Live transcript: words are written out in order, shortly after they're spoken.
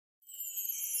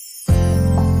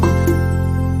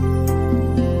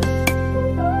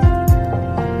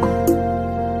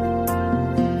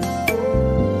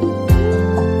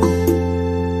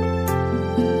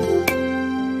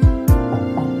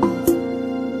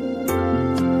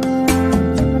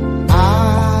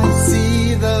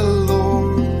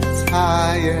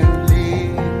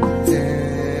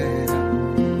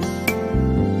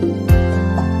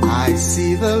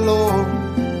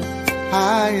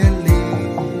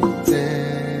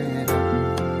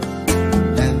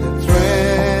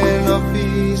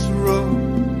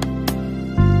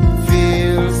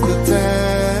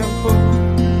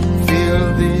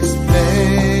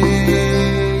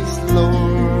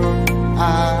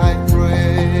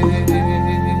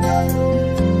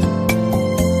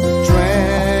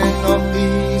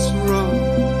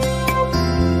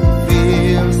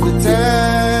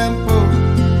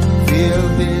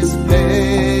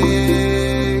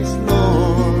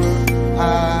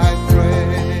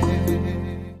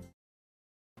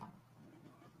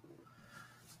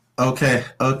Okay.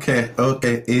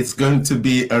 It's going to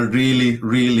be a really,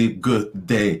 really good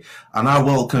day. And I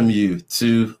welcome you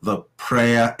to the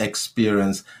prayer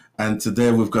experience. And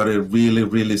today we've got a really,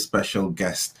 really special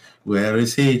guest. Where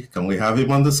is he? Can we have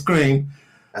him on the screen?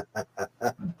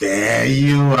 There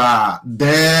you are.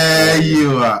 There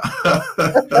you are.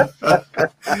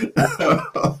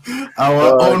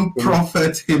 Our own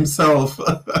prophet himself.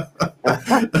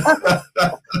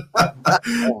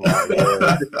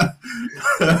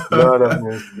 Lord of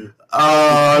mercy.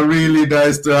 Really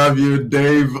nice to have you,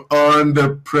 Dave, on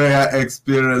the prayer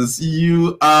experience.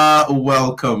 You are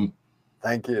welcome.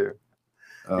 Thank you.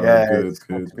 Good.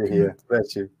 To be here.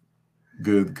 Bless you.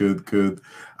 Good.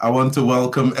 I want to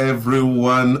welcome every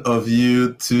one of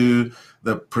you to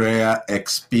the prayer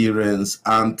experience.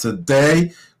 And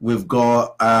today we've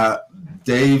got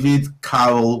David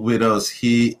Cowell with us.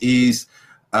 He is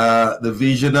the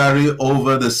visionary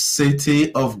over the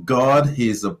City of God. He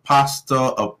is a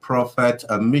pastor, a prophet,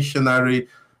 a missionary,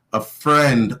 a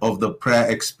friend of the prayer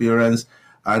experience,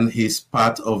 and he's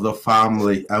part of the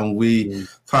family. And we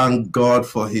thank God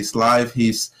for his life.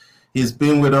 He's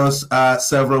been with us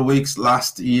several weeks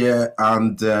last year,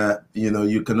 and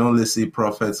you can only see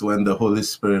prophets when the Holy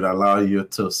Spirit allow you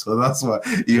to. So that's why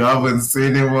you haven't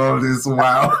seen him all this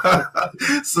while.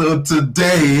 So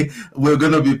today we're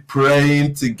going to be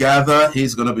praying together.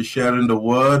 He's going to be sharing the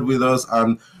word with us,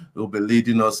 and will be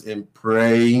leading us in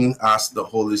praying as the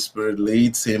Holy Spirit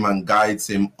leads him and guides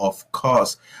him, of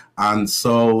course. And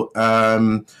so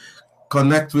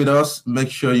connect with us. Make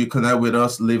sure you connect with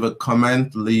us. Leave a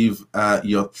comment. Leave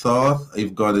your thought.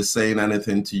 If God is saying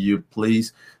anything to you,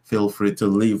 please feel free to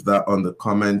leave that on the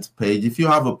comment page. If you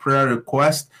have a prayer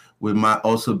request, we might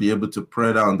also be able to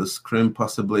pray that on the screen,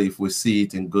 possibly if we see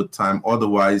it in good time.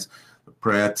 Otherwise, the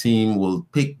prayer team will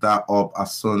pick that up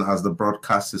as soon as the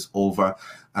broadcast is over,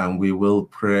 and we will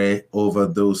pray over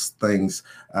those things.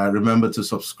 Remember to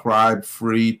subscribe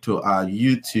free to our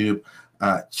YouTube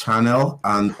channel,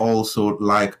 and also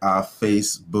like our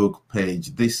Facebook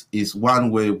page. This is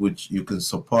one way which you can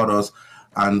support us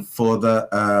and further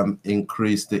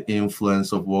increase the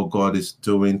influence of what God is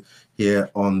doing here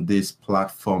on this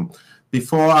platform.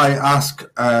 Before I ask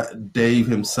Dave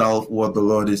himself what the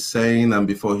Lord is saying, and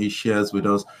before he shares with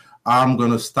us, I'm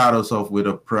going to start us off with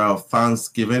a prayer of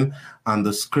thanksgiving. And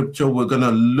the scripture we're going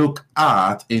to look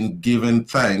at in giving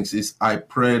thanks is, I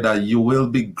pray that you will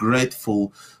be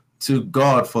grateful to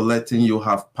God for letting you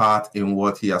have part in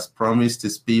what he has promised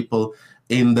his people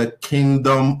in the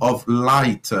kingdom of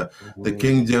light. The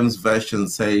King James Version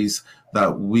says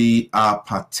that we are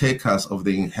partakers of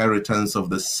the inheritance of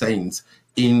the saints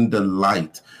in the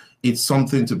light. It's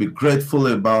something to be grateful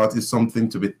about. It's something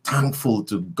to be thankful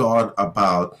to God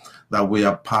about, that we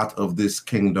are part of this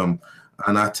kingdom.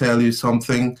 And I tell you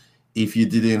something, if you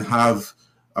didn't have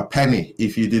a penny,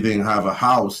 if you didn't have a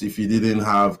house, if you didn't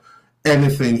have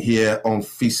anything here on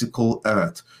physical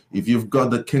earth, if you've got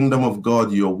the kingdom of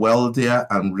God, you're wealthier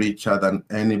and richer than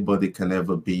anybody can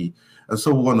ever be. And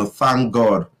so we want to thank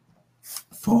God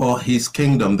for his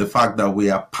kingdom, the fact that we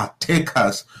are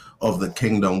partakers of the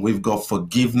kingdom. We've got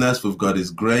forgiveness, we've got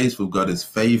his grace, we've got his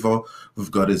favor,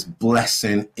 we've got his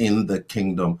blessing in the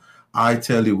kingdom. I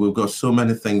tell you, we've got so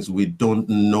many things we don't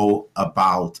know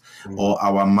about, or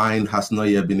our mind has not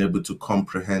yet been able to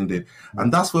comprehend it.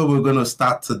 And that's where we're going to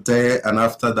start today. And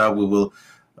after that, we'll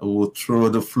throw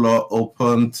the floor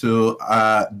open to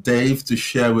Dave to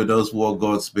share with us what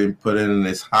God's been putting in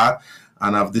his heart.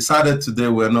 And I've decided today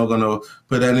we're not going to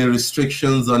put any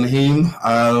restrictions on him.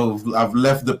 I've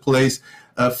left the place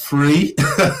free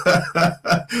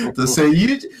to say,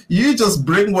 you just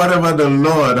bring whatever the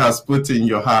Lord has put in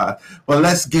your heart. But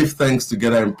let's give thanks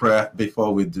together in prayer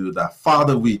before we do that.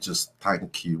 Father, we just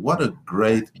thank you. What a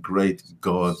great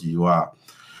God you are.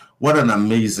 What an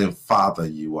amazing Father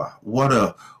you are. What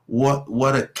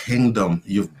a kingdom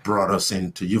you've brought us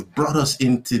into. You've brought us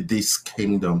into this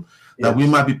kingdom that we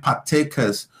might be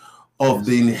partakers of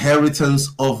the inheritance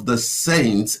of the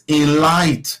saints in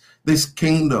light. This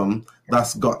kingdom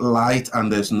that's got light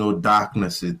and there's no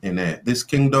darkness in it. This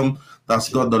kingdom that's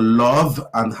got the love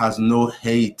and has no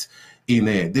hate in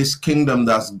it. This kingdom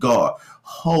that's got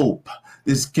hope.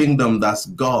 This kingdom that's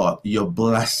got your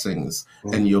blessings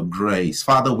and your grace.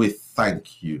 Father, we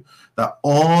thank you that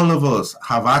all of us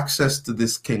have access to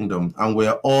this kingdom, and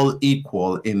we're all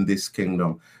equal in this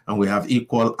kingdom, and we have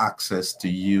equal access to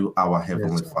you, our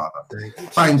Heavenly Father.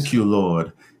 Thank you,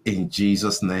 Lord, in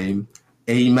Jesus' name.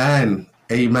 Amen.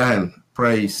 Amen.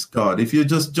 Praise God. If you're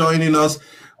just joining us,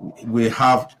 we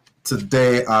have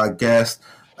today our guest,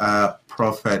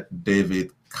 Prophet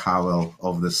David Cowell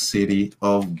of the City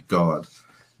of God.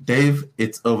 Dave,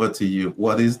 it's over to you.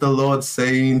 What is the Lord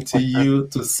saying to you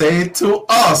to say to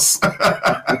us?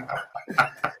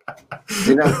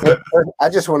 I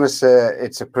just want to say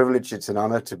it's a privilege, it's an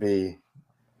honor to be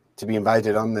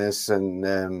invited on this,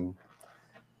 and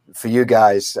for you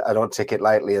guys, I don't take it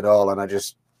lightly at all, and I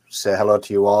just say hello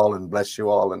to you all and bless you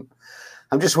all. And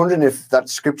I'm just wondering if that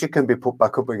scripture can be put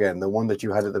back up again, the one that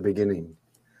you had at the beginning.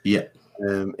 Yeah.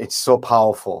 It's so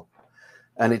powerful,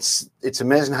 and it's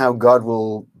amazing how God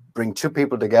will bring two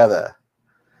people together,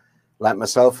 like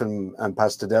myself and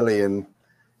Pastor Deli, and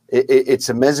it's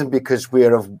amazing because we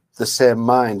are of the same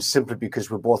mind, simply because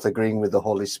we're both agreeing with the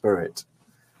Holy Spirit.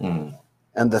 Mm.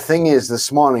 And the thing is,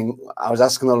 this morning I was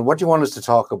asking the Lord, what do you want us to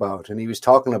talk about? And he was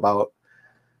talking about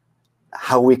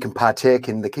how we can partake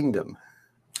in the kingdom.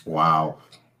 Wow.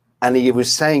 And he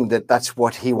was saying that that's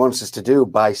what he wants us to do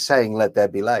by saying, let there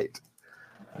be light.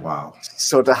 Wow.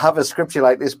 So to have a scripture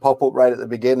like this pop up right at the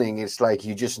beginning, it's like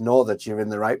you just know that you're in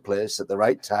the right place at the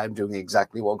right time, doing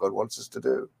exactly what God wants us to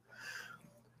do.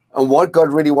 And what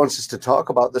God really wants us to talk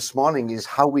about this morning is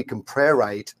how we can pray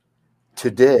right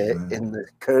today in the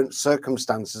current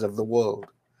circumstances of the world.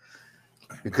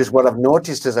 Because what I've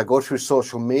noticed as I go through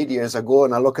social media, as I go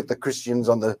and I look at the Christians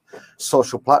on the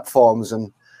social platforms,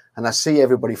 and I see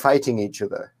everybody fighting each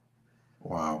other.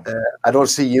 Wow. I don't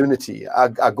see unity. I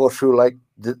go through, like,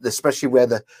 especially where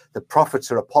the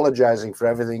prophets are apologizing for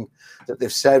everything that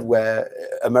they've said where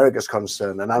America's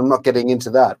concerned. And I'm not getting into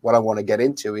that. What I want to get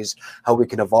into is how we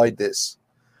can avoid this.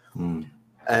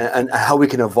 And how we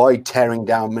can avoid tearing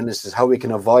down ministers, how we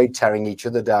can avoid tearing each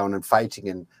other down and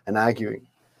fighting and arguing.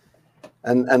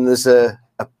 And there's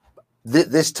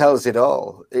this tells it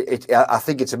all. I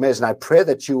think it's amazing. I pray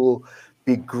that you will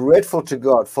be grateful to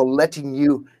God for letting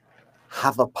you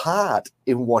have a part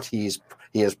in what he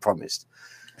has promised.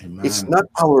 Amen. It's not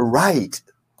our right.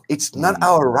 It's not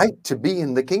our right to be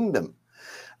in the kingdom.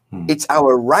 It's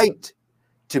our right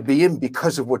to be in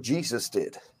because of what Jesus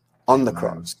did on the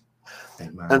cross.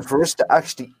 Amen. And for us to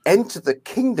actually enter the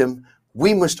kingdom,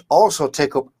 we must also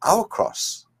take up our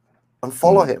cross and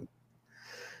follow him.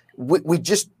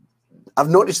 I've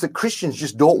noticed that Christians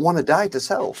just don't want to die to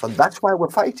self, and that's why we're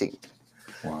fighting.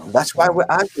 Wow. That's why we're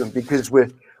arguing, because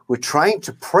we're trying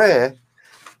to pray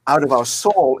out of our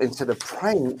soul instead of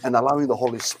praying and allowing the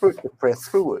Holy Spirit to pray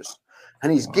through us.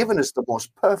 And he's given us the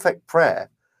most perfect prayer.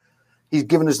 He's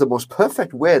given us the most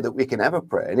perfect way that we can ever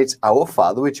pray. And it's our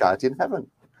Father which art in heaven.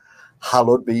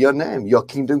 Hallowed be your name. Your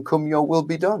kingdom come, your will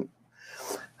be done.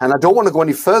 And I don't want to go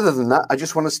any further than that. I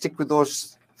just want to stick with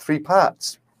those three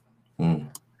parts.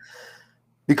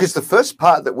 Because the first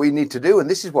part that we need to do, and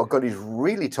this is what God is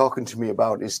really talking to me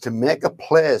about, is to make a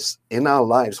place in our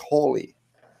lives holy.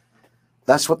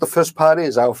 That's what the first part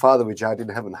is. Our Father which art in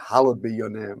heaven, hallowed be your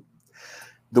name.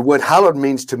 The word hallowed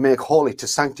means to make holy, to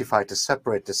sanctify, to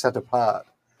separate, to set apart.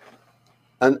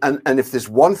 And if there's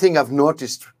one thing I've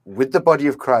noticed with the body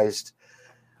of Christ,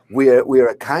 we are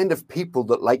a kind of people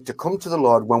that like to come to the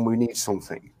Lord when we need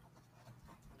something.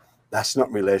 That's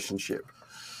not relationship.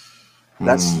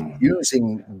 That's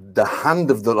using the hand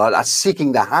of the Lord. That's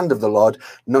seeking the hand of the Lord,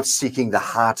 not seeking the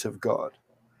heart of God.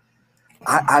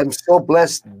 I'm so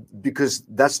blessed because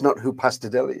that's not who Pastor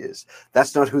Deli is.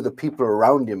 That's not who the people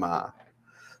around him are.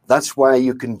 That's why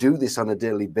you can do this on a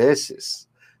daily basis.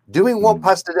 Doing what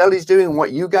Pastor Deli is doing,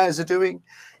 what you guys are doing,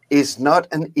 is not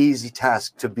an easy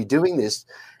task. To be doing this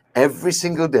every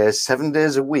single day, 7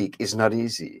 days a week, is not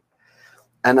easy.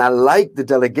 And I like the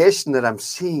delegation that I'm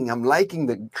seeing. I'm liking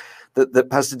that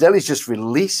Pastor Deli is just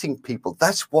releasing people.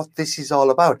 That's what this is all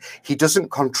about. He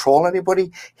doesn't control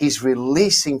anybody. He's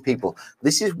releasing people.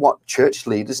 This is what church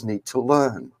leaders need to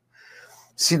learn.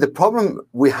 See, the problem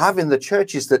we have in the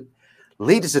church is that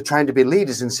leaders are trying to be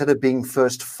leaders instead of being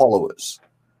first followers.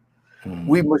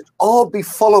 We must all be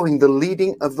following the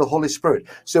leading of the Holy Spirit.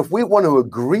 So if we want to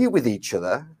agree with each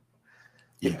other,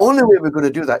 the only way we're going to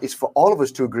do that is for all of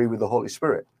us to agree with the Holy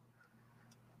Spirit.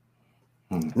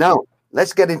 Now,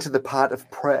 let's get into the part of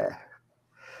prayer.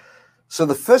 So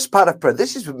the first part of prayer,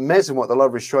 this is amazing what the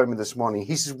Lord was showing me this morning.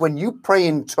 He says, when you pray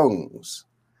in tongues,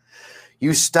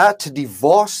 you start to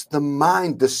divorce the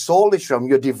mind, the soulish realm.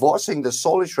 You're divorcing the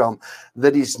soulish realm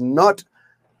that has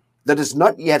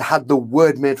not yet had the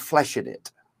word made flesh in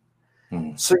it.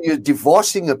 So you're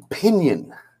divorcing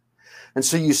opinion. And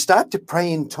so you start to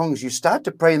pray in tongues. You start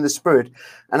to pray in the Spirit.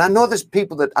 And I know there's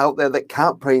people that out there that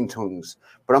can't pray in tongues.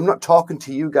 But I'm not talking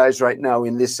to you guys right now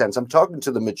in this sense. I'm talking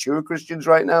to the mature Christians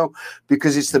right now,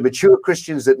 because it's the mature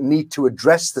Christians that need to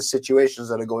address the situations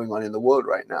that are going on in the world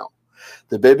right now.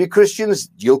 The baby Christians,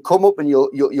 you'll come up and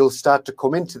you'll start to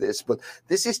come into this. But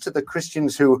this is to the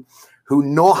Christians who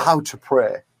know how to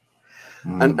pray.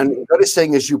 And God is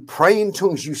saying, as you pray in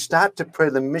tongues, you start to pray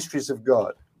the mysteries of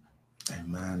God.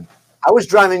 Amen. I was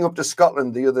driving up to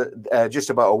Scotland just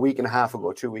about a week and a half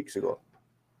ago, 2 weeks ago.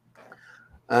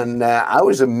 And I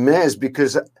was amazed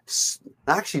because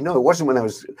actually, no, it wasn't when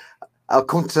I'll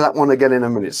come to that one again in a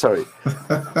minute. Sorry.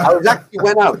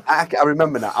 Went out. I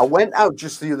remember now. I went out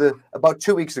just about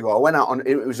 2 weeks ago. I went out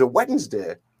it was a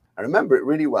Wednesday. I remember it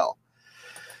really well.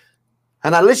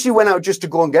 And I literally went out just to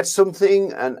go and get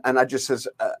something. And I just says,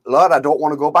 Lord, I don't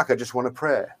want to go back. I just want to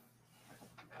pray.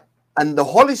 And the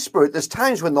Holy Spirit, there's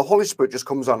times when the Holy Spirit just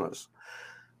comes on us.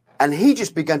 And he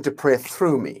just began to pray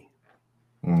through me.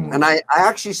 And I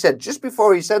actually said, just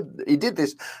before he did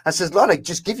this, I says, Lord, I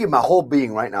just give you my whole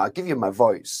being right now. I give you my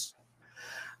voice.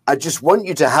 I just want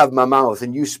you to have my mouth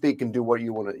and you speak and do what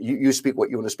you want to, you speak what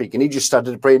you want to speak. And he just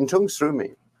started to pray in tongues through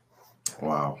me.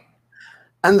 Wow.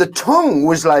 And the tongue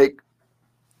was like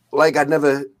I'd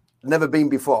never been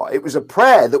before. It was a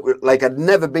prayer that like I'd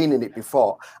never been in it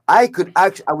before. I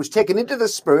was taken into the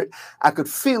spirit. I could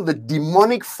feel the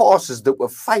demonic forces that were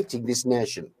fighting this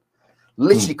nation.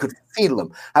 Literally could feel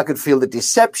them. I could feel the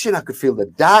deception. I could feel the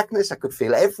darkness. I could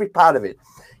feel every part of it.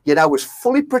 Yet I was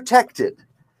fully protected.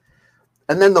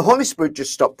 And then the Holy Spirit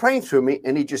just stopped praying through me.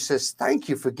 And he just says, thank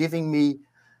you for giving me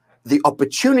the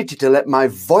opportunity to let my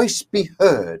voice be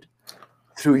heard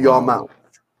through your mouth.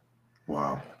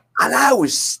 Wow. And I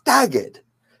was staggered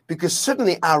because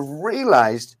suddenly I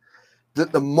realized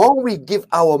that the more we give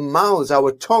our mouths,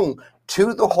 our tongue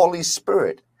to the Holy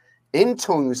Spirit in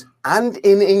tongues and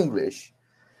in English,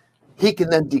 he can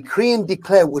then decree and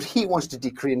declare what he wants to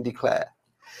decree and declare.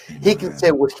 He can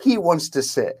say what he wants to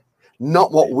say,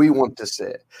 not what we want to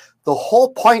say. The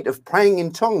whole point of praying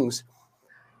in tongues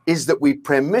is that we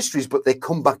pray mysteries, but they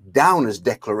come back down as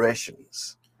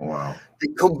declarations. Wow. They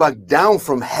come back down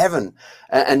from heaven,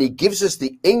 and he gives us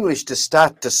the English to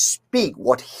start to speak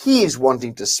what he is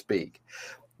wanting to speak.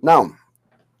 Now,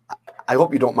 I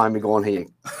hope you don't mind me going here.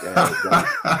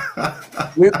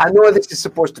 I know this is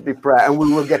supposed to be prayer, and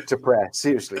we will get to prayer,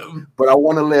 seriously. But I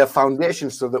want to lay a foundation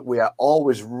so that we are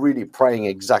always really praying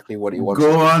exactly what he wants.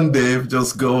 Go on, Dave.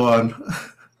 Just go on.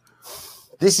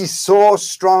 This is so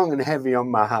strong and heavy on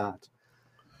my heart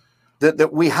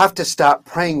that we have to start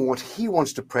praying what he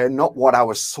wants to pray, not what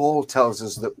our soul tells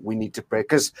us that we need to pray.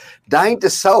 Because dying to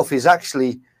self is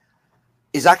actually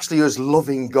us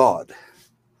loving God.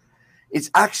 It's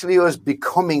actually us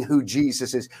becoming who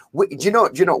Jesus is. Do you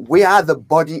know, we are the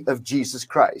body of Jesus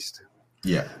Christ.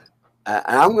 Yeah. And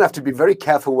I'm going to have to be very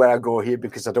careful where I go here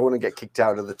because I don't want to get kicked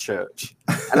out of the church.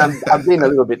 And I'm being a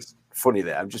little bit funny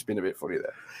there. I'm just being a bit funny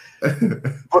there.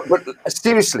 But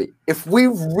seriously, if we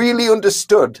really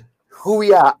understood who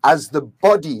we are as the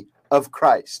body of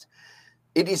Christ,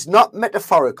 it is not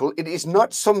metaphorical. It is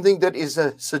not something that is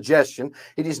a suggestion.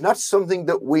 It is not something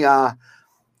that we are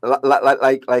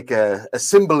like a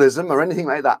symbolism or anything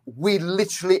like that. We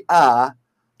literally are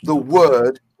the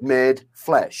Word made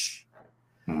flesh.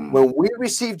 When we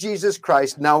receive Jesus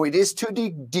Christ, now it is to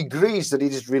degrees that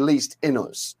it is released in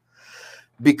us,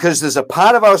 because there's a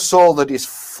part of our soul that is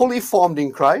fully formed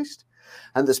in Christ,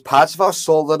 and there's parts of our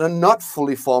soul that are not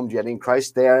fully formed yet in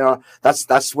Christ.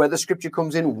 That's where the scripture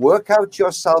comes in. Work out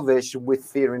your salvation with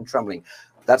fear and trembling.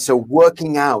 That's a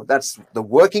working out. That's the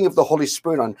working of the Holy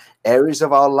Spirit on areas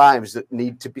of our lives that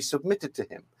need to be submitted to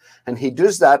him. And he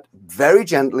does that very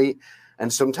gently.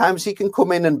 And sometimes he can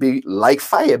come in and be like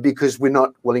fire because we're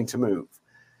not willing to move.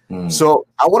 So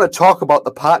I want to talk about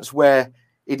the parts where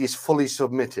it is fully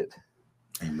submitted.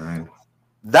 Amen.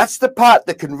 That's the part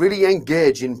that can really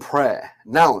engage in prayer.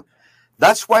 Now,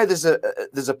 that's why there's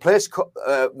a place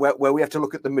where we have to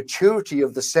look at the maturity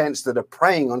of the saints that are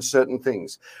praying on certain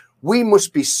things. We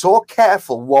must be so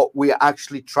careful what we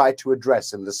actually try to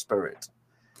address in the spirit.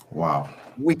 Wow.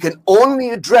 We can only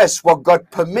address what God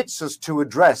permits us to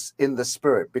address in the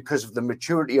spirit because of the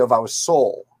maturity of our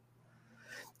soul.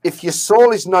 If your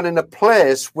soul is not in a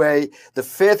place where the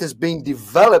faith has been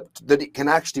developed that it can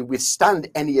actually withstand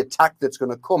any attack that's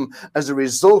going to come as a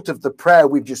result of the prayer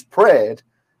we've just prayed,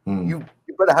 you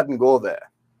better hadn't go there.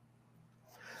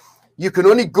 You can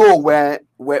only go where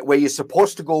you're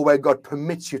supposed to go, where God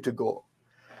permits you to go.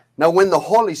 Now, when the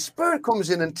Holy Spirit comes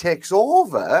in and takes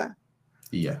over,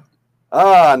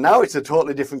 now it's a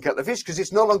totally different kettle of fish because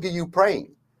it's no longer you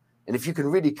praying. And if you can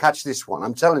really catch this one,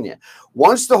 I'm telling you,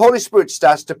 once the Holy Spirit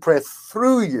starts to pray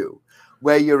through you,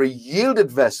 where you're a yielded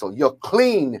vessel, you're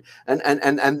clean,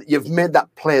 and you've made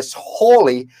that place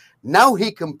holy, now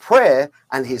he can pray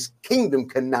and his kingdom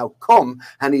can now come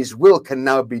and his will can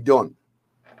now be done.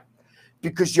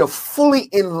 Because you're fully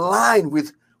in line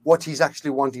with what he's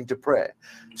actually wanting to pray.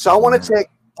 So I want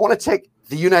to take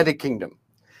the United Kingdom.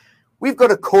 We've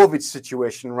got a COVID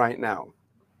situation right now.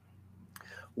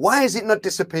 Why has it not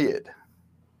disappeared?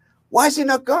 Why is it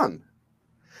not gone?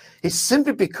 It's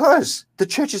simply because the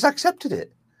church has accepted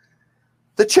it.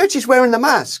 The church is wearing the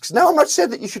masks. Now, I'm not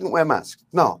saying that you shouldn't wear masks.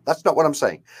 No, that's not what I'm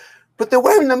saying. But they're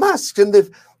wearing the masks, and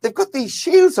they've got these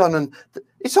shields on, and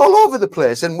it's all over the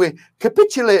place, and we're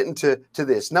capitulating to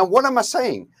this. Now, what am I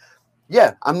saying?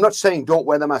 Yeah, I'm not saying don't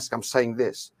wear the mask. I'm saying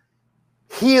this.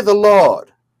 Hear the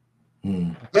Lord.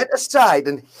 Get aside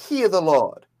and hear the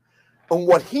Lord. And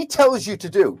what he tells you to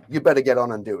do, you better get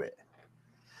on and do it.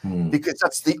 Because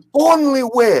that's the only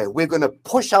way we're going to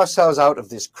push ourselves out of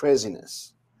this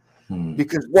craziness.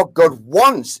 Because what God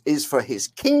wants is for his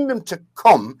kingdom to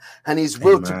come and his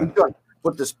will to be done.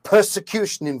 But there's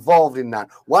persecution involved in that.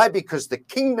 Why? Because the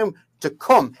kingdom to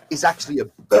come is actually a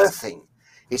birthing.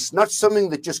 It's not something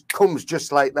that just comes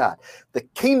just like that. The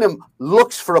kingdom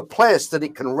looks for a place that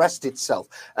it can rest itself.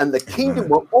 And the kingdom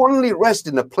will only rest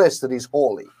in a place that is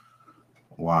holy.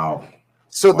 Wow.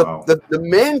 So the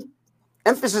main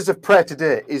emphasis of prayer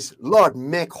today is, Lord,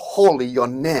 make holy your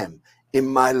name in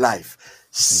my life.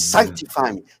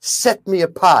 Sanctify me, set me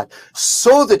apart,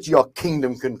 so that your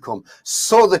kingdom can come,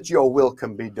 so that your will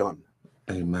can be done.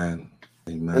 Amen.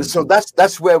 Amen. And so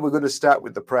that's where we're going to start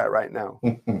with the prayer right now.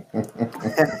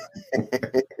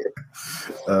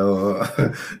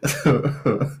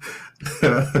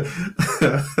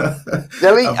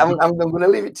 Delly, I'm going to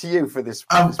leave it to you for this.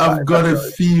 I've got a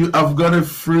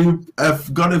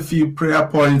few prayer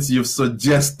points you've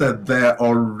suggested there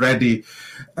already.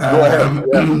 Go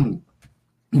ahead.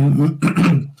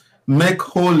 Make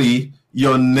holy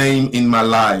your name in my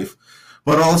life.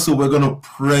 But also we're going to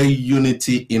pray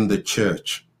unity in the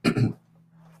church.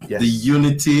 Yes. The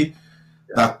unity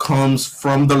that comes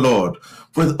from the Lord.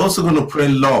 We're also going to pray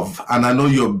love. And I know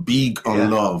you're big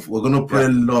on love. We're going to pray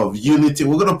love, unity.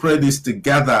 We're going to pray this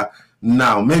together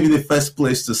now. Maybe the first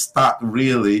place to start,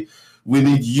 really, we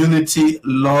need unity,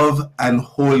 love, and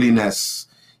holiness.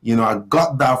 You know, I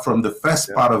got that from the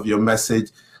first part of your message.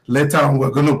 Later on,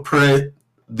 we're going to pray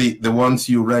the ones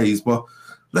you raised. But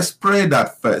let's pray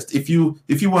that first. If you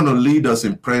want to lead us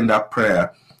in praying that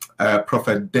prayer,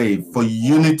 Prophet Dave, for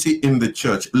unity in the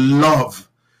church, love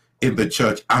in the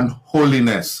church, and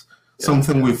holiness,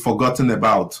 something we've forgotten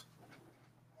about.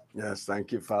 Yes,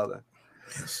 thank you, Father.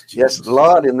 Yes,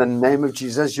 Lord, in the name of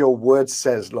Jesus, your word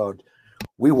says, Lord,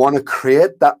 we want to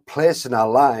create that place in our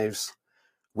lives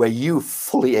where you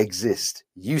fully exist.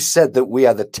 You said that we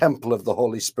are the temple of the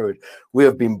Holy Spirit. We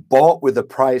have been bought with a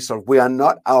price, or we are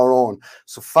not our own.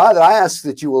 So, Father, I ask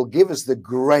that you will give us the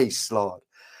grace, Lord,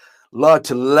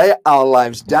 to lay our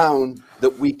lives down,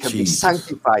 that we can be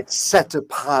sanctified, set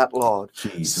apart, Lord,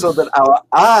 so that our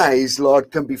eyes,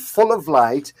 Lord, can be full of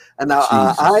light, and our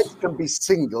eyes can be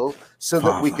single, so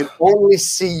that we can only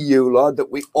see you, Lord,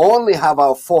 that we only have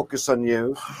our focus on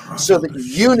you, so that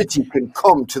unity can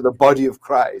come to the body of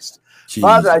Christ.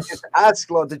 Father, I just ask,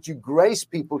 Lord, that you grace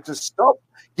people to stop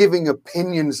giving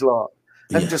opinions, Lord,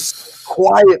 and just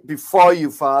quiet before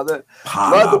you, Father.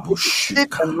 Lord, that we can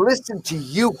sit and listen to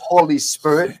you, Holy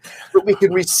Spirit, that we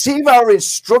can receive our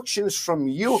instructions from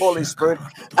you, Holy Spirit,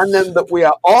 and then that we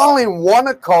are all in one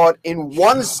accord, in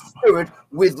one spirit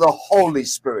with the Holy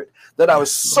Spirit, that our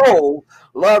soul,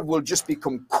 Lord, will just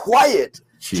become quiet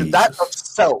to that of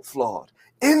self, Lord,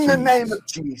 in the name of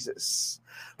Jesus.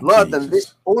 Lord, then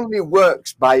this only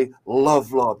works by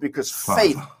love, Lord, because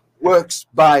faith works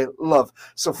by love.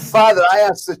 So, Father, I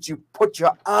ask that you put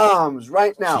your arms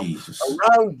right now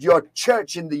around your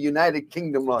church in the United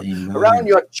Kingdom, Lord, around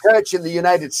your church in the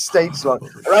United States, Lord,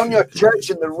 around your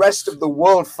church in the rest of the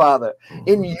world, Father,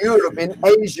 in Europe, in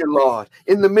Asia, Lord,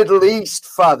 in the Middle East,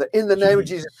 Father, in the name of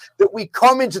Jesus, that we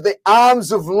come into the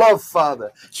arms of love,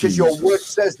 Father, because your word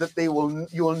says that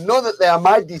you will know that they are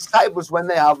my disciples when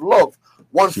they have love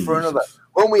one for another.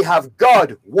 When we have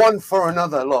God, one for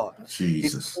another, Lord.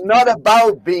 It's not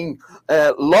about being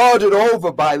lauded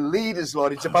over by leaders,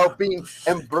 Lord. It's about being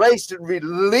embraced and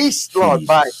released, Lord,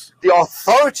 by the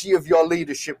authority of your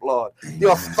leadership, Lord.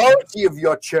 The authority of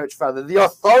your church, Father. The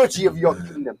authority of your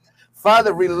kingdom.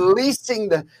 Father, releasing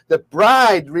the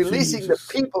bride, releasing the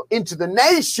people into the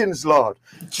nations, Lord,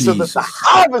 so that the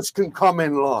harvest can come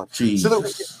in, Lord, so that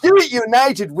we can do it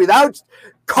united without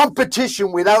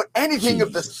competition, without anything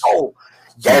of the soul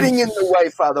getting in the way,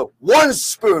 Father. One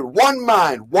spirit, one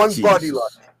mind, one body,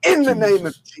 Lord, in the name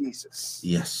of Jesus.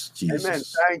 Yes, Jesus. Amen.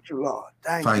 Thank you, Lord.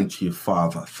 Thank you,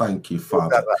 Father. Thank you,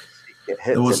 Father.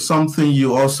 There was something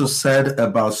you also said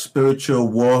about spiritual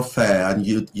warfare, and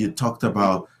you talked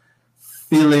about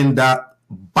feeling that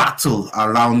battle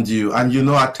around you. And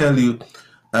I tell you,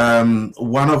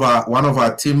 One of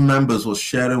our team members was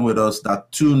sharing with us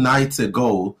that 2 nights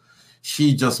ago,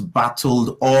 she just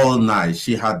battled all night.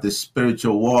 She had this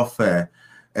spiritual warfare,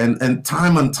 and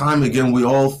time again, we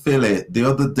all feel it. The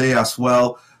other day as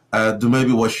well,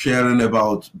 Dumebi was sharing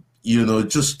about,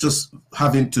 just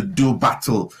having to do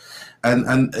battle.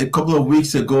 And a couple of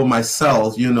weeks ago,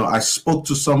 myself, I spoke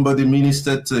to somebody,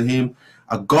 ministered to him.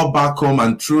 I got back home,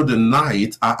 and through the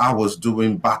night, I was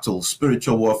doing battle,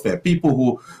 spiritual warfare.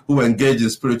 People who engage in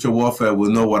spiritual warfare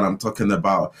will know what I'm talking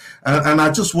about. And I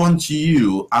just want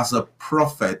you, as a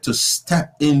prophet, to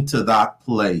step into that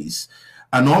place.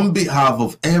 And on behalf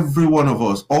of every one of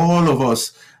us, all of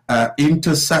us,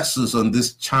 intercessors on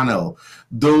this channel,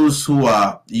 those who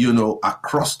are,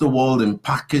 across the world, in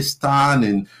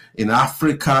Pakistan, in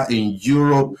Africa, in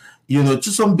Europe,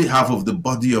 just on behalf of the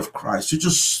body of Christ, you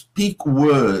just speak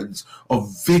words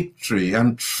of victory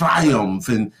and triumph.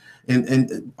 And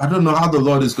I don't know how the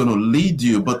Lord is going to lead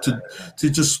you, but to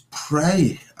just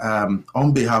pray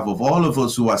on behalf of all of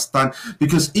us who are standing.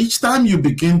 Because each time you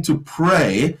begin to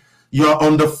pray, you're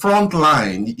on the front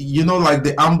line. Like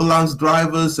the ambulance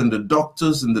drivers and the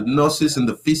doctors and the nurses and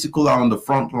the physical are on the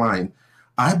front line.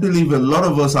 I believe a lot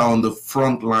of us are on the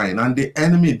front line, and the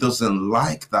enemy doesn't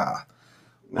like that.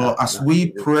 But as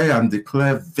we pray and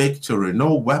declare victory,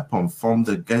 no weapon formed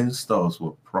against us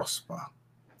will prosper.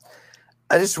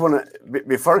 I just want to,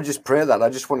 before I just pray that, I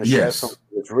just want to share something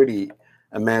that's really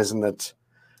amazing. That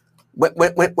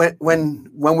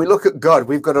when we look at God,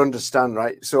 we've got to understand,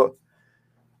 right? So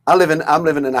I'm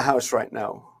living in a house right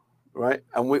now, right?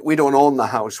 And we don't own the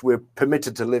house. We're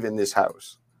permitted to live in this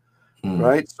house,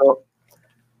 right?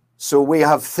 So we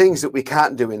have things that we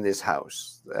can't do in this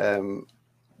house.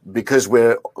 Because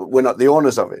we're not the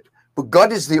owners of it, but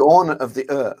God is the owner of the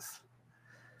earth.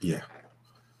 Yeah,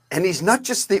 and He's not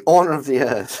just the owner of the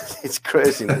earth. It's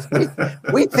craziness.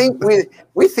 we think we're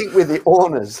the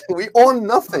owners. We own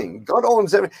nothing. God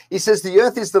owns everything. He says the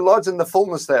earth is the Lord's and the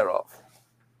fullness thereof,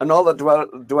 and all that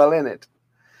dwell in it.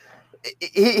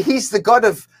 He's the God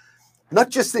of not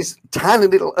just this tiny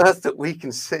little earth that we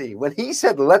can see. When He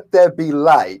said, "Let there be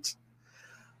light,"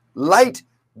 light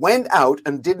went out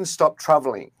and didn't stop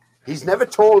traveling. He's never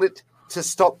told it to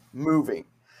stop moving.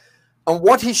 And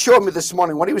what He showed me this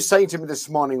morning, what He was saying to me this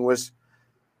morning was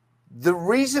the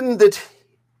reason that,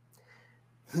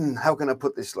 how can I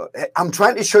put this, Lord? I'm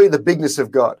trying to show you the bigness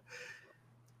of God.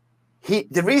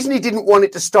 The reason He didn't want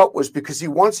it to stop was because He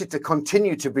wants it to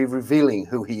continue to be revealing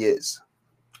who He is.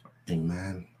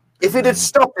 Amen. If it had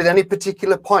stopped at any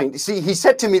particular point, you see, He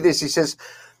said to me this, He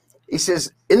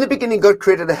says, in the beginning, God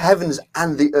created the heavens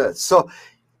and the earth. So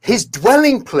His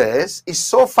dwelling place is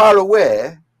so far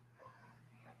away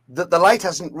that the light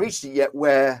hasn't reached it yet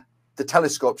where the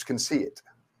telescopes can see it.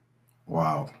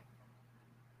 Wow.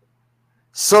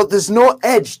 So there's no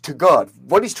edge to God.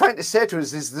 What He's trying to say to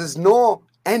us is there's no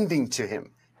ending to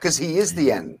Him, because He is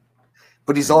the end,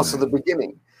 but He's also the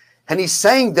beginning. And He's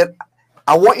saying that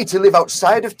I want you to live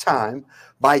outside of time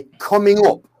by coming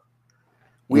up.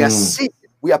 We are seated.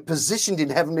 We are positioned in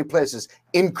heavenly places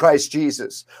in Christ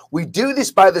Jesus. We do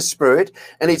this by the Spirit,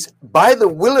 and it's by the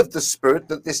will of the Spirit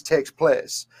that this takes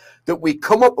place, that we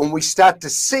come up and we start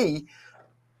to see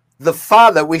the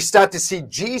Father. We start to see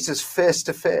Jesus face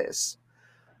to face.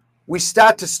 We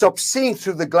start to stop seeing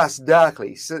through the glass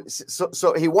darkly. So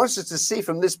He wants us to see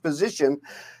from this position.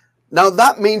 Now,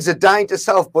 that means a dying to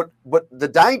self, but the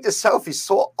dying to self is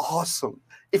so awesome.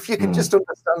 If you can just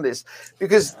understand this,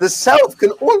 because the self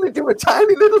can only do a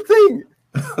tiny little thing.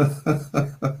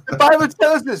 The Bible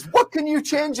tells us, what can you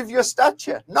change of your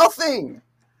stature? Nothing.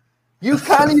 You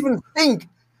can't even think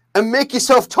and make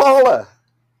yourself taller.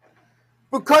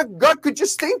 But God could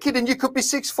just think it, and you could be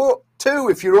 6'2"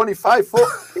 if you're only 5'4".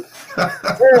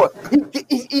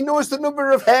 He knows the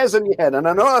number of hairs on your head, and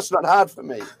I know that's not hard for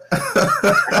me.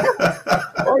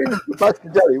 Or even Pastor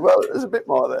Jerry. Well, there's a bit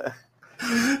more there.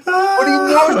 But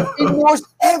he knows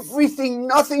everything.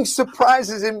 Nothing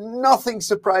surprises him. Nothing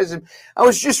surprises him. I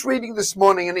was just reading this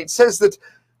morning, and it says that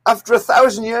after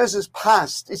 1,000 years has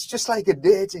passed, it's just like a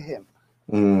day to him.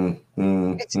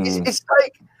 It's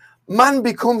like man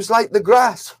becomes like the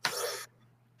grass.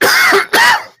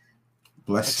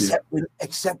 Bless you.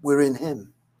 Except we're in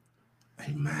Him.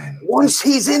 Amen. Once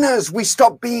He's in us, we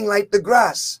stop being like the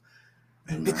grass.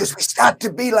 Amen. Because we start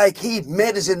to be like He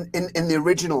made us in the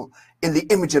original, in the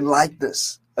image and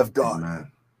likeness of God.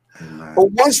 Amen. Amen.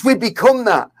 But once we become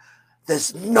that,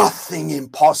 there's nothing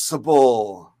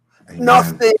impossible. Amen.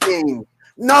 Nothing.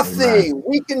 Amen.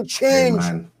 We can change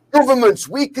governments.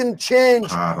 We can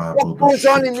change what goes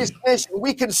on in this nation.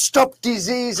 We can stop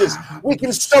diseases. We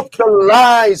can stop the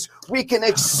lies. We can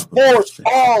expose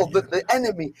all that the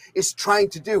enemy is trying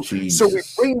to do. So we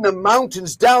bring the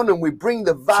mountains down and we bring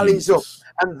the valleys up.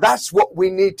 And that's what we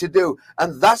need to do.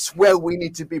 And that's where we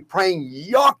need to be praying.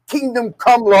 Your kingdom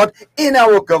come, Lord, in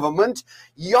our government.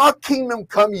 Your kingdom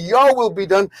come, your will be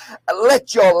done.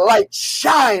 Let your light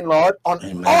shine, Lord,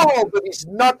 on all that is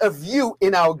not of you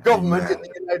in our government in the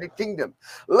United Kingdom.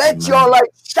 Let your light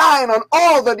shine on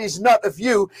all that is not of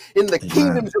you in the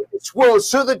kingdoms of this world,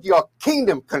 so that your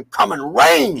kingdom can come and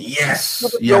reign. Yes. So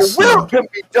that your will can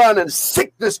be done and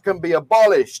sickness can be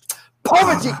abolished.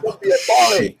 Poverty can be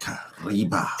abolished.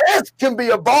 Death can be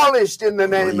abolished in the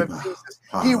name of Jesus.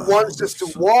 He wants us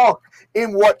to walk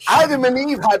in what Adam and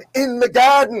Eve had in the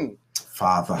garden.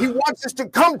 Father. He wants us to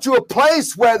come to a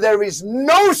place where there is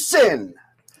no sin,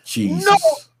 no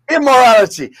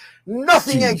immorality.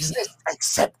 Nothing exists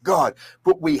except God.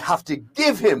 But we have to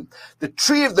give him the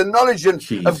tree of the knowledge of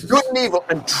good and evil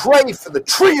and pray for the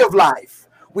tree of life.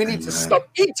 We need to stop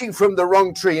eating from the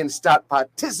wrong tree and start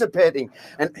participating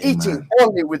and eating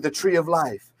only with the tree of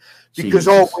life. Because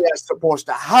all we are supposed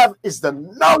to have is the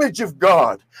knowledge of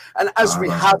God. And as we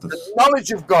have the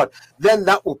knowledge of God, then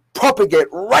that will propagate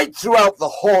right throughout the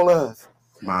whole earth.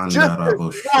 Just as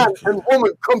man and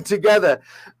woman come together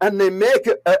and they make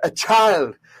a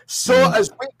child, so as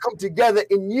we come together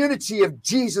in unity of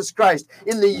Jesus Christ,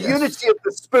 in the unity of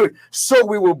the Spirit, so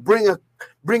we will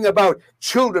bring about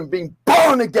children being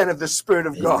born again of the Spirit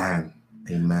of God.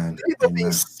 Amen. People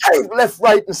being saved left,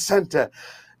 right, and center.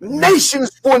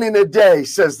 Nations won in a day,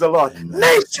 says the Lord.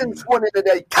 Nations won in a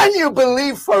day. Can you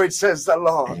believe for it, says the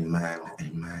Lord? Amen.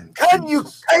 Can you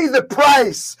pay the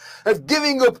price of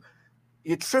giving up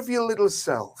your trivial little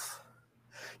self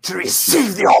to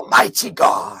receive the Almighty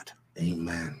God?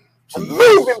 Amen. And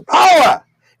move in power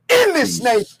in this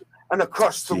nation and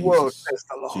across the world, says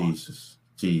the Lord. Jesus.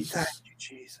 Thank you,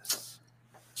 Jesus.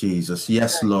 Jesus.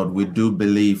 Yes, Lord, we do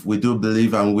believe,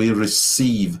 and we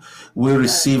receive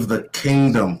the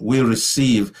kingdom. We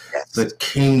receive the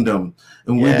kingdom,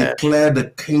 and we declare the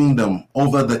kingdom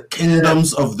over the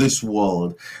kingdoms of this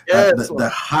world, the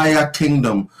higher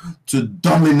kingdom to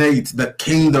dominate the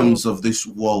kingdoms of this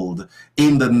world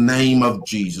in the name of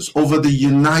Jesus, over the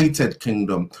United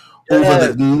Kingdom, over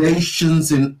the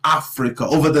nations in Africa,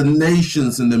 over the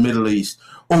nations in the Middle East,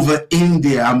 over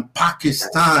India and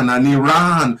Pakistan and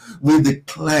Iran. We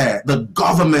declare the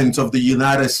government of the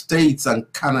United States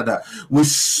and Canada. We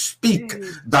speak,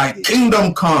 thy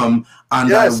kingdom come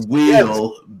and thy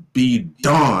will be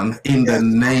done in the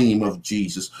name of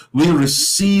Jesus. We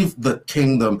receive the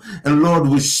kingdom, and Lord,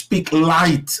 we speak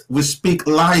light. We speak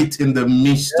light in the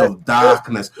midst of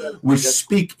darkness. We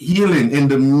speak healing in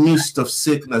the midst of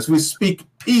sickness. We speak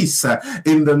peace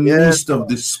in the midst of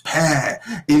despair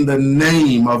in the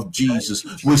name of Jesus.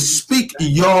 We speak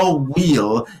your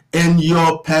will and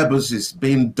your purposes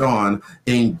being done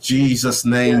in Jesus'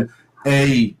 name.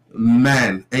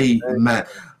 Amen. Amen.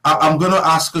 I'm going to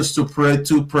ask us to pray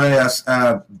 2 prayers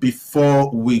before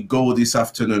we go this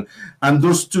afternoon. And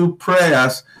those 2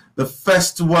 prayers, the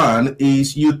first one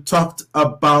is, you talked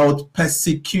about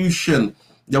persecution.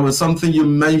 There was something you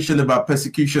mentioned about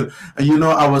persecution. And you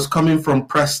know, I was coming from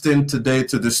Preston today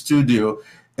to the studio,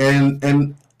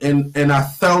 and I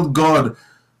felt God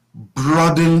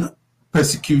broaden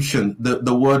persecution,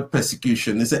 the word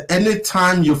persecution. Is that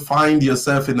anytime you find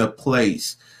yourself in a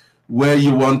place where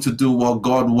you want to do what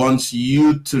God wants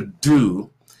you to do,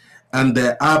 and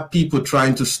there are people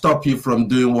trying to stop you from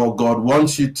doing what God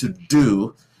wants you to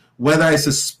do, whether it's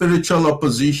a spiritual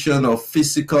opposition or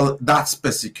physical, that's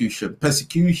persecution.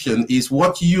 Persecution is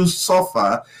what you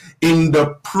suffer in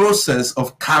the process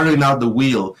of carrying out the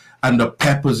will and the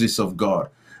purposes of God.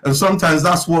 And sometimes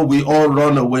that's what we all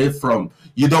run away from.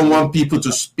 You don't want people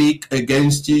to speak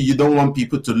against you. You don't want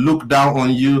people to look down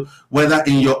on you, whether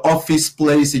in your office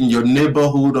place, in your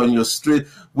neighborhood, on your street.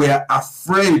 We're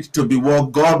afraid to be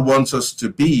what God wants us to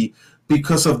be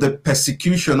because of the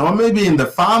persecution, or maybe in the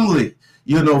family.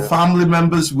 You know, family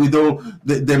members,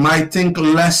 they might think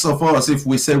less of us if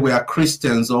we say we are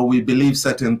Christians or we believe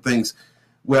certain things.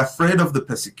 We're afraid of the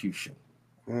persecution.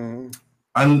 And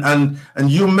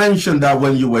you mentioned that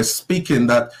when you were speaking,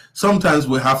 that sometimes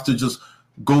we have to just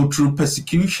go through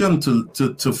persecution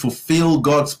to fulfill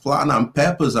God's plan and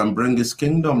purpose and bring his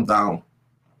kingdom down.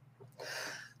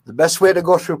 The best way to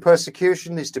go through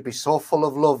persecution is to be so full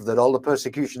of love that all the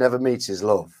persecution ever meets is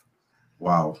love.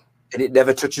 Wow. And it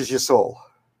never touches your soul.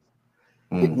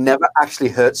 It never actually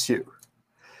hurts you.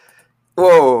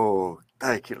 Whoa,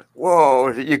 thank you.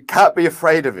 Whoa, you can't be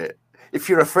afraid of it. if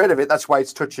you're afraid of it, that's why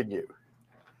it's touching you.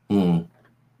 Mm.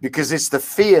 Because it's the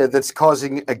fear that's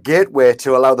causing a gateway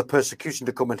to allow the persecution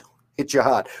to come and hit your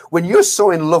heart. When you're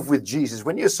so in love with Jesus,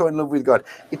 when you're so in love with God,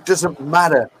 it doesn't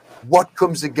matter what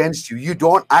comes against you. You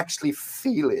don't actually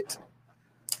feel it.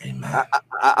 Amen.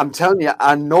 I'm telling you,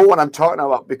 I know what I'm talking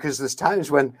about, because there's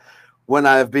times when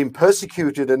I've been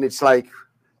persecuted and it's like,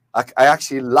 I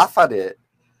actually laugh at it.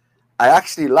 I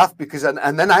actually laugh because,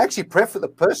 and then I actually pray for the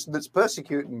person that's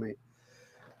persecuting me.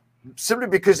 Simply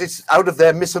because it's out of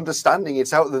their misunderstanding.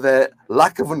 It's out of their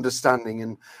lack of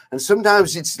understanding. And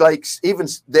sometimes it's like even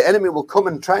the enemy will come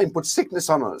and try and put sickness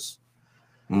on us.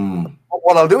 Mm.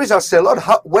 What I'll do is I'll say, Lord,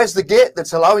 where's the gate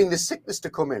that's allowing this sickness to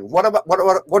come in?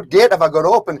 What gate have I got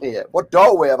open here? What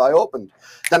doorway have I opened?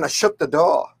 Then I shut the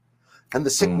door and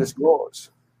the sickness goes.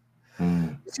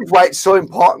 Mm. This is why it's so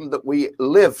important that we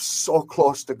live so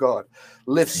close to God,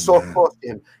 live so close to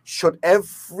Him, shut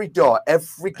every door,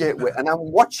 every gateway. And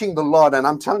I'm watching the Lord, and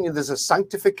I'm telling you, there's a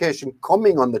sanctification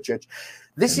coming on the church.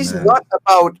 This is not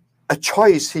about a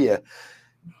choice here.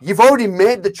 You've already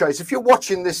made the choice. If you're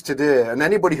watching this today, and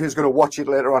anybody who's going to watch it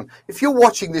later on, if you're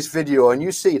watching this video and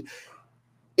you see it,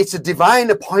 it's a divine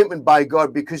appointment by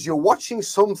God, because you're watching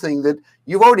something that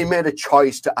you've already made a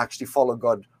choice to actually follow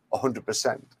God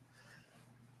 100%.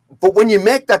 But when you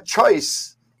make that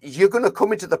choice, you're going to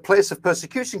come into the place of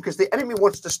persecution, because the enemy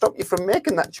wants to stop you from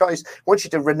making that choice, wants you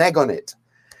to renege on it.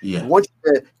 Yeah. Want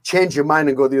you to change your mind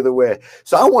and go the other way.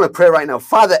 So I want to pray right now,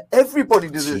 Father, everybody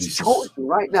that is chosen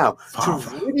right now to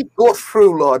really go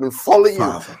through, Lord, and follow you,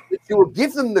 that you will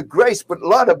give them the grace, but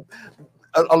Lord,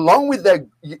 along with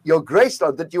your grace,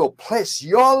 Lord, that you will place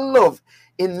your love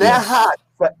in their heart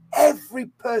for every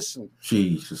person,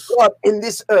 Jesus, God, in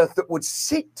this earth that would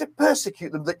seek to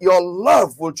persecute them, that your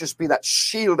love will just be that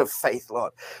shield of faith,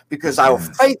 Lord, because our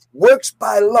faith works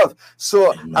by love.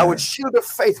 So our shield of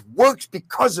faith works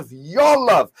because of your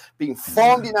love being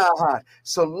formed in our heart.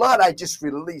 So, Lord, I just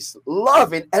release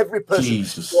love in every person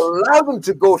to allow them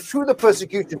to go through the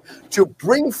persecution, to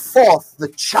bring forth the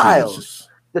child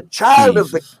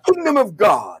of the kingdom of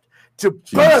God, to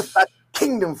birth that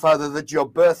kingdom, Father, that you're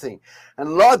birthing.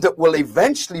 And Lord, that will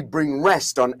eventually bring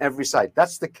rest on every side.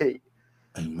 That's the key.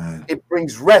 Amen. It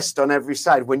brings rest on every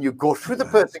side. When you go through the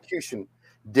persecution,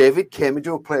 David came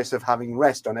into a place of having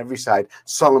rest on every side.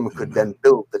 Solomon could then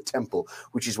build the temple,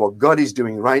 which is what God is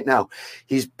doing right now.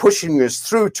 He's pushing us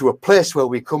through to a place where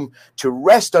we come to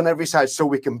rest on every side so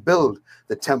we can build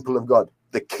the temple of God,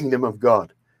 the kingdom of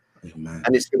God. Amen.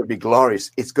 And it's going to be glorious.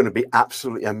 It's going to be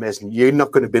absolutely amazing. You're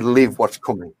not going to believe what's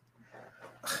coming.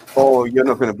 Oh, you're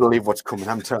not going to believe what's coming.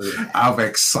 I'm telling you. I'm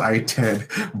excited.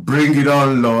 Bring it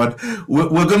on, Lord.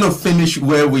 We're going to finish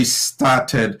where we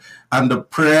started. And the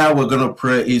prayer we're going to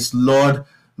pray is, Lord,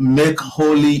 make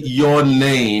holy your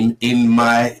name in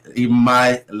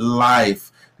my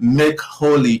life. Make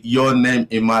holy your name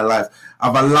in my life.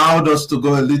 I've allowed us to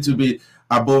go a little bit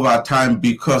above our time,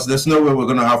 because there's no way we're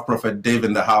going to have Prophet Dave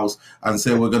in the house and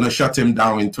say we're going to shut him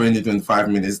down in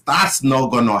 20-25 minutes. That's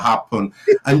not going to happen.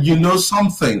 And you know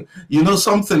something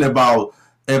about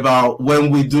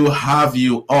when we do have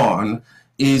you on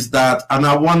is that, and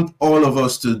I want all of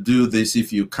us to do this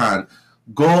if you can,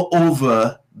 go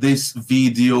over this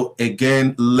video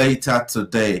again later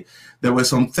today. There were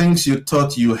some things you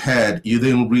thought you heard, you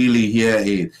didn't really hear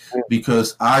it,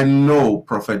 because I know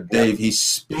Prophet Dave, he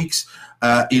speaks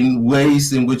in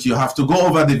ways in which you have to go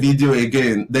over the video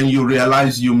again. Then you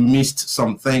realize you missed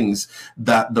some things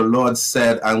that the Lord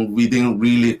said, and we didn't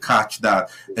really catch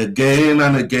that. Again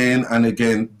and again and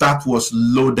again, that was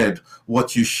loaded,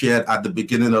 what you shared at the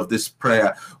beginning of this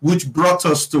prayer, which brought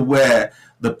us to where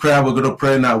the prayer we're going to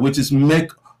pray now, which is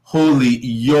make holy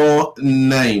your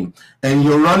name. And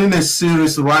you're running a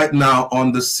series right now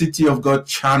on the City of God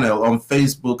channel on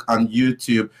Facebook and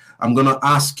YouTube. I'm going to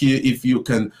ask you if you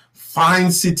can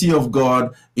find City of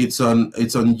God. It's on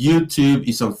YouTube,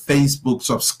 it's on Facebook.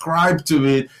 Subscribe to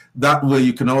it. That way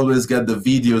you can always get the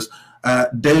videos.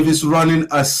 Dave is running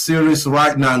a series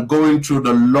right now, going through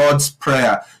the Lord's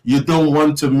Prayer. You don't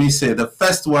want to miss it. The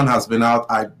first one has been out.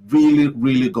 I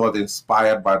really got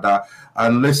inspired by that.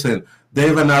 And listen,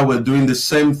 Dave and I were doing the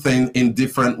same thing in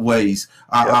different ways.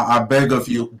 I beg of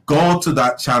you, go to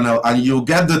that channel and you'll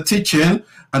get the teaching,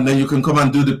 and then you can come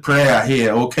and do the prayer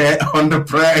here, okay? On the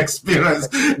prayer experience.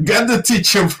 Get the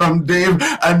teaching from Dave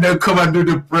and then come and do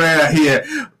the prayer here.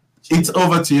 It's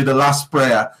over to you, the last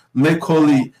prayer. Make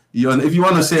holy your name. If you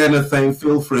want to say anything,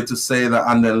 feel free to say that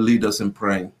and then lead us in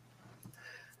praying.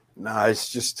 No, it's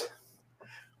just,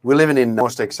 we're living in the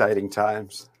most exciting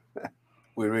times.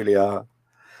 We really are.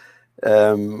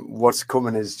 What's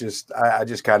coming is just, I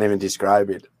just can't even describe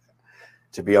it.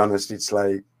 To be honest, it's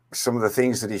like some of the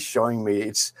things that he's showing me,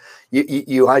 it's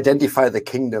you identify the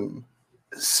kingdom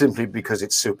simply because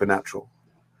it's supernatural.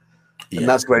 And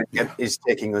that's where he's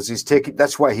taking us.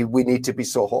 That's why we need to be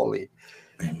so holy.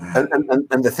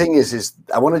 And the thing is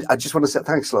I just want to say,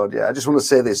 thanks, Lord. Yeah, I just want to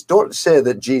say this. Don't say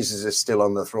that Jesus is still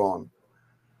on the throne.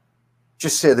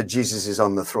 Just say that Jesus is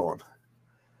on the throne.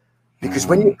 Because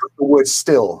when you put the word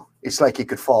still, it's like he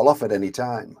could fall off at any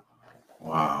time.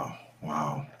 Wow.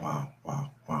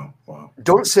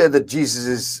 Don't say that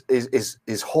Jesus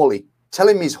is holy. Tell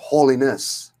him he's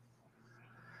holiness.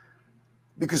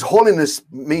 Because holiness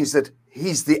means that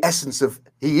he's the essence of,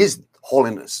 he is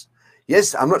holiness.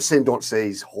 Yes, I'm not saying don't say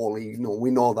he's holy. No,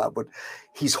 we know that. But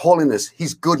he's holiness,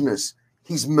 his goodness,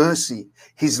 his mercy,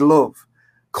 his love.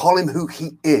 Call him who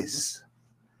he is.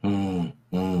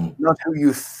 Not who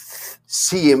you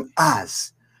see him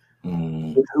as.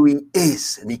 But who he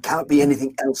is. And he can't be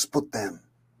anything else but them.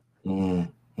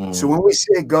 So when we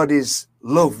say God is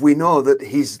love, we know that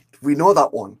we know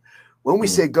that one. When we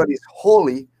say God is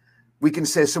holy, we can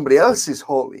say somebody else is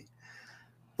holy.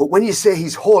 But when you say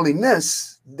he's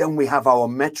holiness, then we have our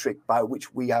metric by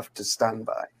which we have to stand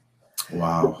by.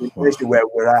 Wow. Basically where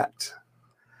we're at.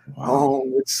 Wow.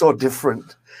 Oh, it's so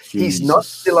different. Jesus. He's not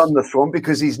still on the throne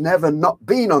because he's never not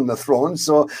been on the throne.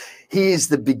 So he is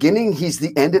the beginning, he's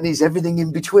the end, and he's everything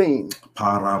in between. And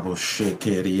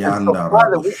so,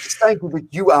 Father, we just thank you that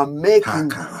you are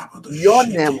making your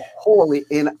name holy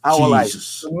in our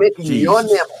lives. You're making your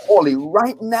name holy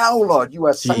right now, Lord. You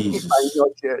are sanctifying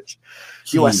your church.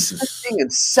 You are sifting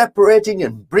and separating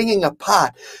and bringing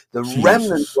apart the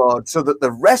remnant, Lord, so that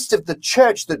the rest of the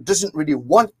church that doesn't really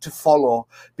want to follow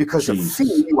because of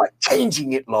fear, you are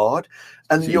changing it, Lord.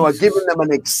 And you are giving them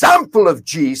an example of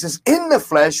Jesus in the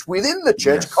flesh, within the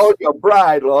church, called your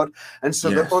bride, Lord. And so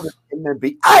that others can then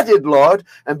be added, Lord,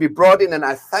 and be brought in. And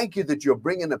I thank you that you're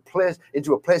bringing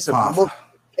into a place of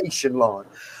multiplication, Lord.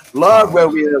 Lord, where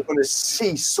we are going to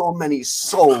see so many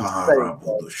souls saved.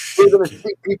 We're going to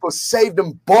see people saved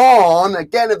and born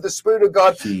again of the Spirit of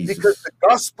God because the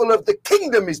gospel of the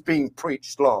kingdom is being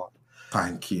preached, Lord.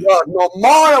 Thank you. Lord, no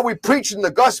more are we preaching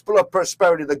the gospel of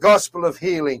prosperity, the gospel of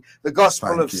healing, the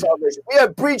gospel of salvation. We are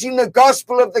preaching the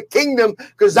gospel of the kingdom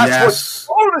because that's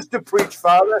what you told us to preach,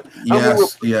 Father. And we will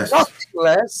preach nothing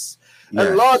less.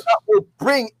 And Lord, that will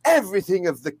bring everything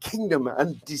of the kingdom,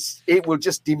 and it will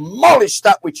just demolish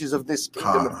that which is of this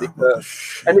kingdom of the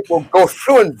earth. And it will go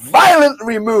through and violently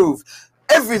remove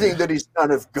everything that is not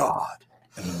of God.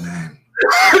 Amen.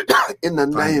 In the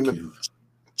name of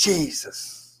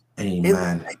Jesus.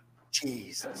 Amen.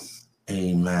 Jesus.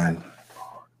 Amen.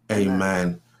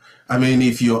 Amen. I mean,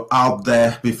 if you're out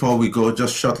there, before we go,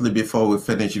 just shortly before we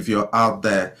finish, if you're out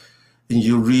there and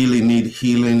you really need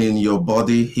healing in your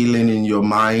body, healing in your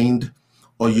mind,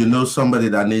 or you know somebody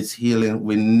that needs healing,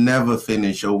 we never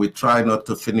finish, or we try not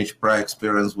to finish prayer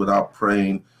experience without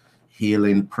praying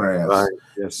healing prayers. Right.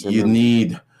 Yes, you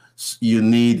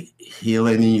need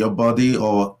healing in your body,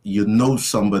 or you know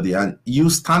somebody and you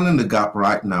stand in the gap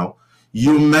right now.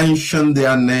 You mention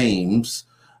their names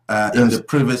in the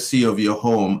privacy of your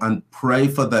home and pray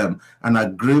for them and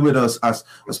agree with us as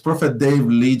Prophet Dave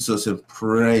leads us in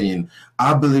praying.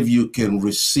 I believe you can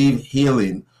receive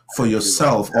healing for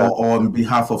yourself or on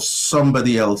behalf of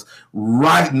somebody else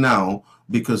right now,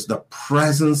 because the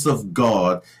presence of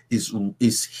God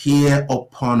is here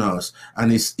upon us, and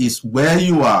is where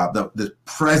you are. The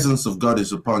presence of God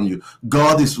is upon you.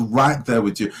 God is right there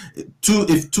with you.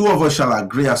 If two of us shall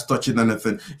agree as touching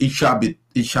anything, it shall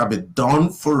be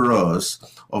done for us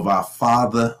of our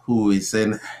Father who is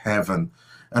in heaven.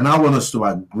 And I want us to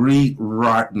agree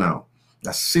right now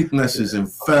that sicknesses,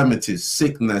 infirmities,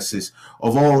 sicknesses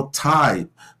of all type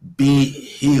be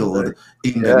healed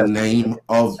in the name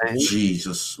of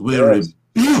Jesus. We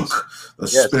rebuke the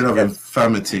spirit of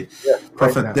infirmity.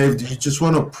 Prophet Dave, do you just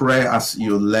want to pray as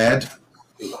you're led?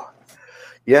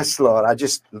 Yes, Lord. I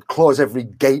just close every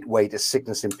gateway to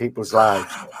sickness in people's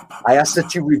lives. I ask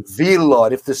that you reveal,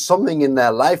 Lord, if there's something in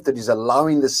their life that is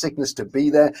allowing the sickness to be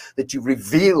there, that you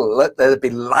reveal, let there be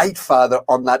light, Father,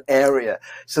 on that area,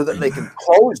 so that they can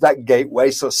close that gateway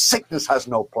so sickness has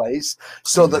no place,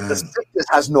 so that the sickness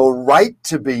has no right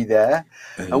to be there.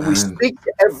 And we speak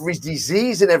to every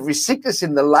disease and every sickness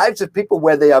in the lives of people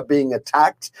where they are being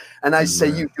attacked. And I say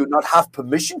you do not have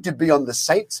permission to be on the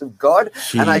saints of God.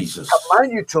 And I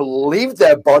command you to leave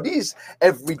their bodies.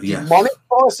 Every demonic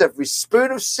force, every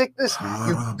spirit of sickness,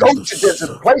 you go to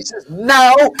desert places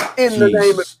now in the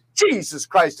name of Jesus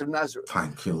Christ of Nazareth.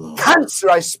 Thank you, Lord. Cancer,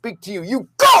 I speak to you. You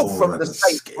go from the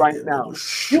saints right now.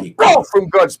 You go from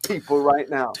God's people right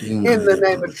now. In the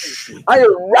name of Jesus. I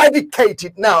eradicate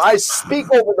it now. I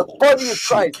speak over the body of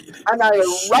Christ and I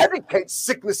eradicate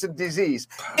sickness and disease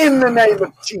in the name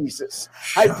of Jesus.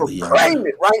 I proclaim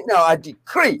it right now. I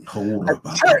decree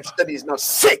a church that is not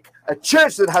sick, a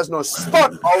church that has no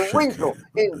spot or wrinkle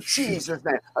in Jesus'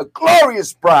 name. A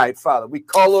glorious bride, Father. We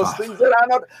call those things that are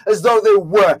not as though they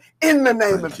were in the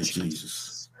name of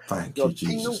Jesus. Thank your you,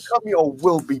 kingdom Jesus. come, your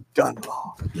will be done,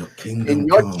 Lord. Your kingdom in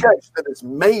your come. church that has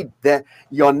made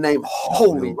your name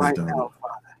holy right now,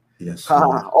 Father. Yes,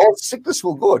 all sickness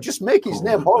will go. Just make his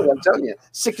name holy. I'm telling you,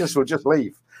 sickness will just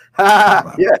leave.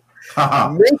 Yeah.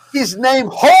 Make his name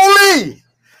holy.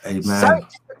 Amen.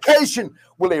 Sanctification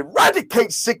will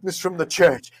eradicate sickness from the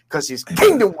church because his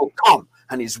kingdom will come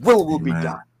and his will be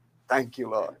done. Thank you,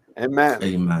 Lord. Amen.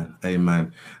 Amen.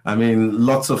 Amen. I mean,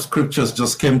 lots of scriptures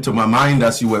just came to my mind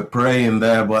as you were praying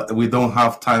there, but we don't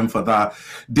have time for that.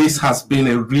 This has been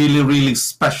a really, really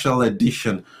special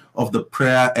edition of the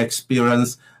prayer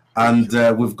experience. And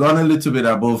we've gone a little bit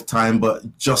above time,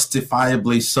 but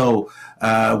justifiably so.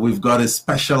 We've got a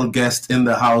special guest in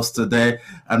the house today,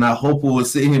 and I hope we will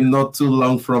see him not too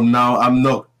long from now. I'm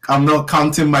not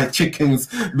counting my chickens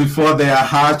before they are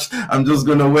hatched. I'm just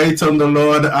going to wait on the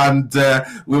Lord, and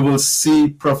we will see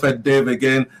Prophet Dave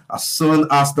again as soon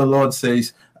as the Lord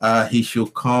says he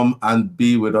should come and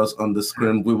be with us on the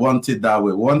screen. We want it that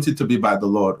way. We want it to be by the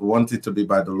Lord. We want it to be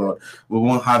by the Lord. We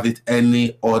won't have it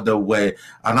any other way.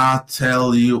 And I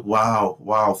tell you,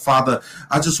 wow, Father,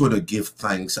 I just want to give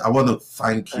thanks. I want to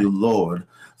thank you, Lord.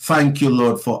 Thank you,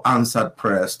 Lord, for answered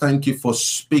prayers. Thank you for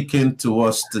speaking to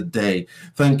us today.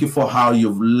 Thank you for how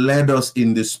you've led us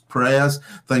in these prayers.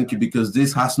 Thank you, because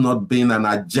this has not been an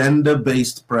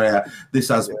agenda-based prayer. This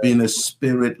has been a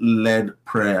spirit-led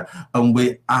prayer. And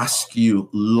we ask you,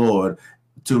 Lord,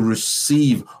 to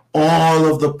receive all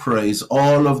of the praise,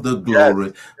 all of the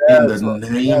glory in the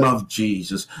name of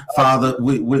Jesus. Father,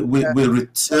 we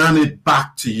return it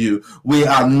back to you. We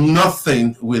are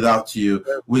nothing without you.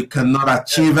 We cannot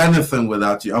achieve anything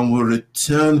without you. And we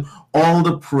return all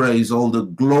the praise, all the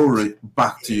glory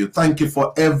back to you. Thank you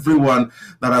for everyone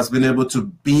that has been able to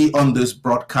be on this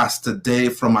broadcast today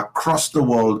from across the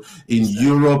world, in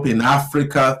Europe, in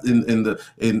Africa, in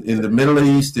the Middle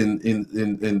East,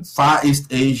 in Far East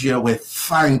Asia. We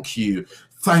thank you.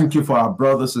 Thank you for our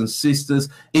brothers and sisters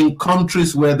in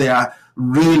countries where they are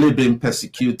really being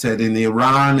persecuted, in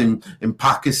Iran, in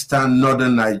Pakistan,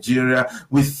 northern Nigeria.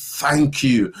 We thank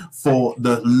you for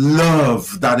the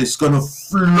love that is going to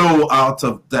flow out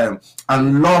of them.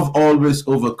 And love always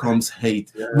overcomes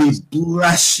hate. Yes. We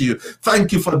bless you.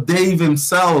 Thank you for Dave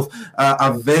himself,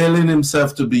 availing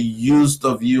himself to be used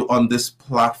of you on this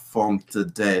platform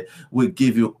today. We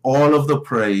give you all of the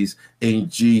praise in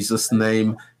Jesus'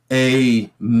 name.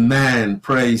 Amen.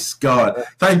 Praise God.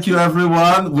 Thank you,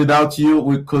 everyone. Without you,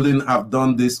 we couldn't have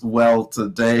done this well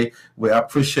today. We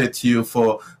appreciate you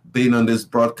for being on this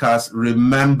broadcast.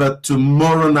 Remember,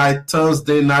 tomorrow night,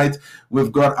 Thursday night,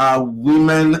 we've got our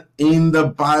Women in the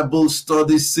Bible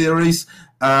study series,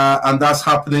 and that's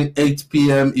happening 8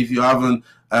 p.m. If you haven't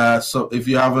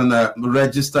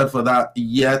registered for that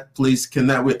yet, please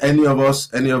connect with any of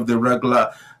us, any of the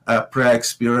regular prayer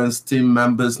experience team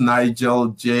members, Nigel,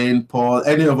 Jane, Paul,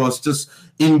 any of us. Just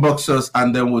inbox us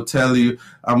and then we'll tell you.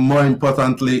 And more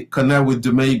importantly, connect with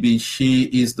Dumebi. She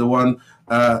is the one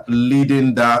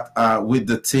leading that with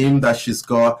the team that she's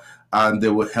got, and they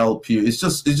will help you. It's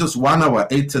just 1 hour,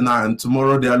 8 to 9. And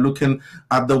tomorrow they are looking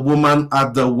at the woman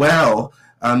at the well.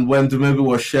 And when Dumebi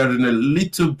was sharing a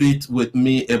little bit with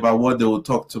me about what they will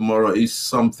talk tomorrow, is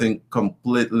something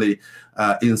completely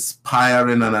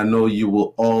inspiring, and I know you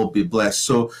will all be blessed.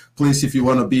 So please, if you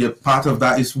want to be a part of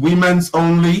that, it's women's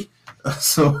only,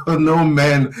 so no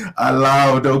men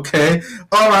allowed, okay?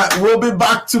 All right, we'll be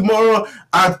back tomorrow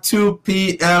at 2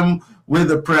 p.m. with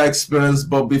the prayer experience.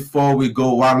 But before we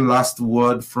go, one last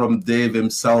word from Dave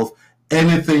himself.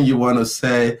 Anything you want to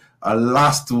say, a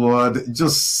last word,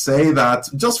 just say that,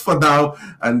 just for now,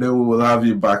 and then we will have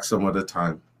you back some other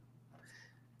time.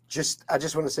 I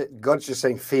just want to say, God's just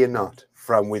saying, fear not,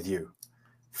 for I'm with you.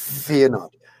 Fear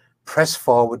not. Press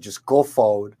forward, just go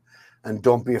forward, and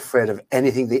don't be afraid of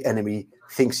anything the enemy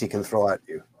thinks he can throw at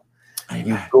you. Amen.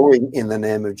 You're going in the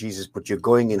name of Jesus, but you're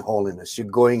going in holiness. You're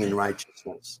going in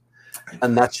righteousness. Amen.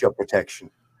 And that's your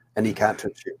protection. And he can't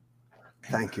touch you.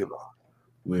 Thank you, Lord.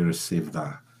 We receive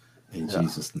that in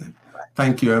Jesus' name.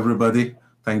 Thank you, everybody.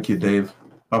 Thank you, Dave.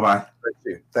 Bye-bye. Thank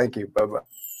you. Thank you. Bye-bye.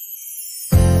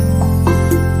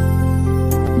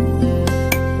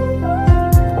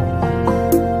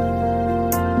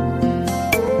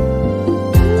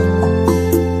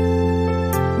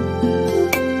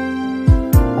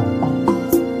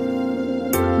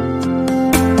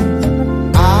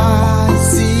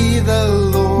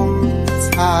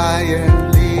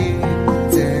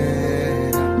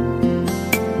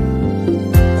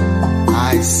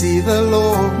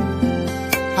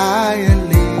 I and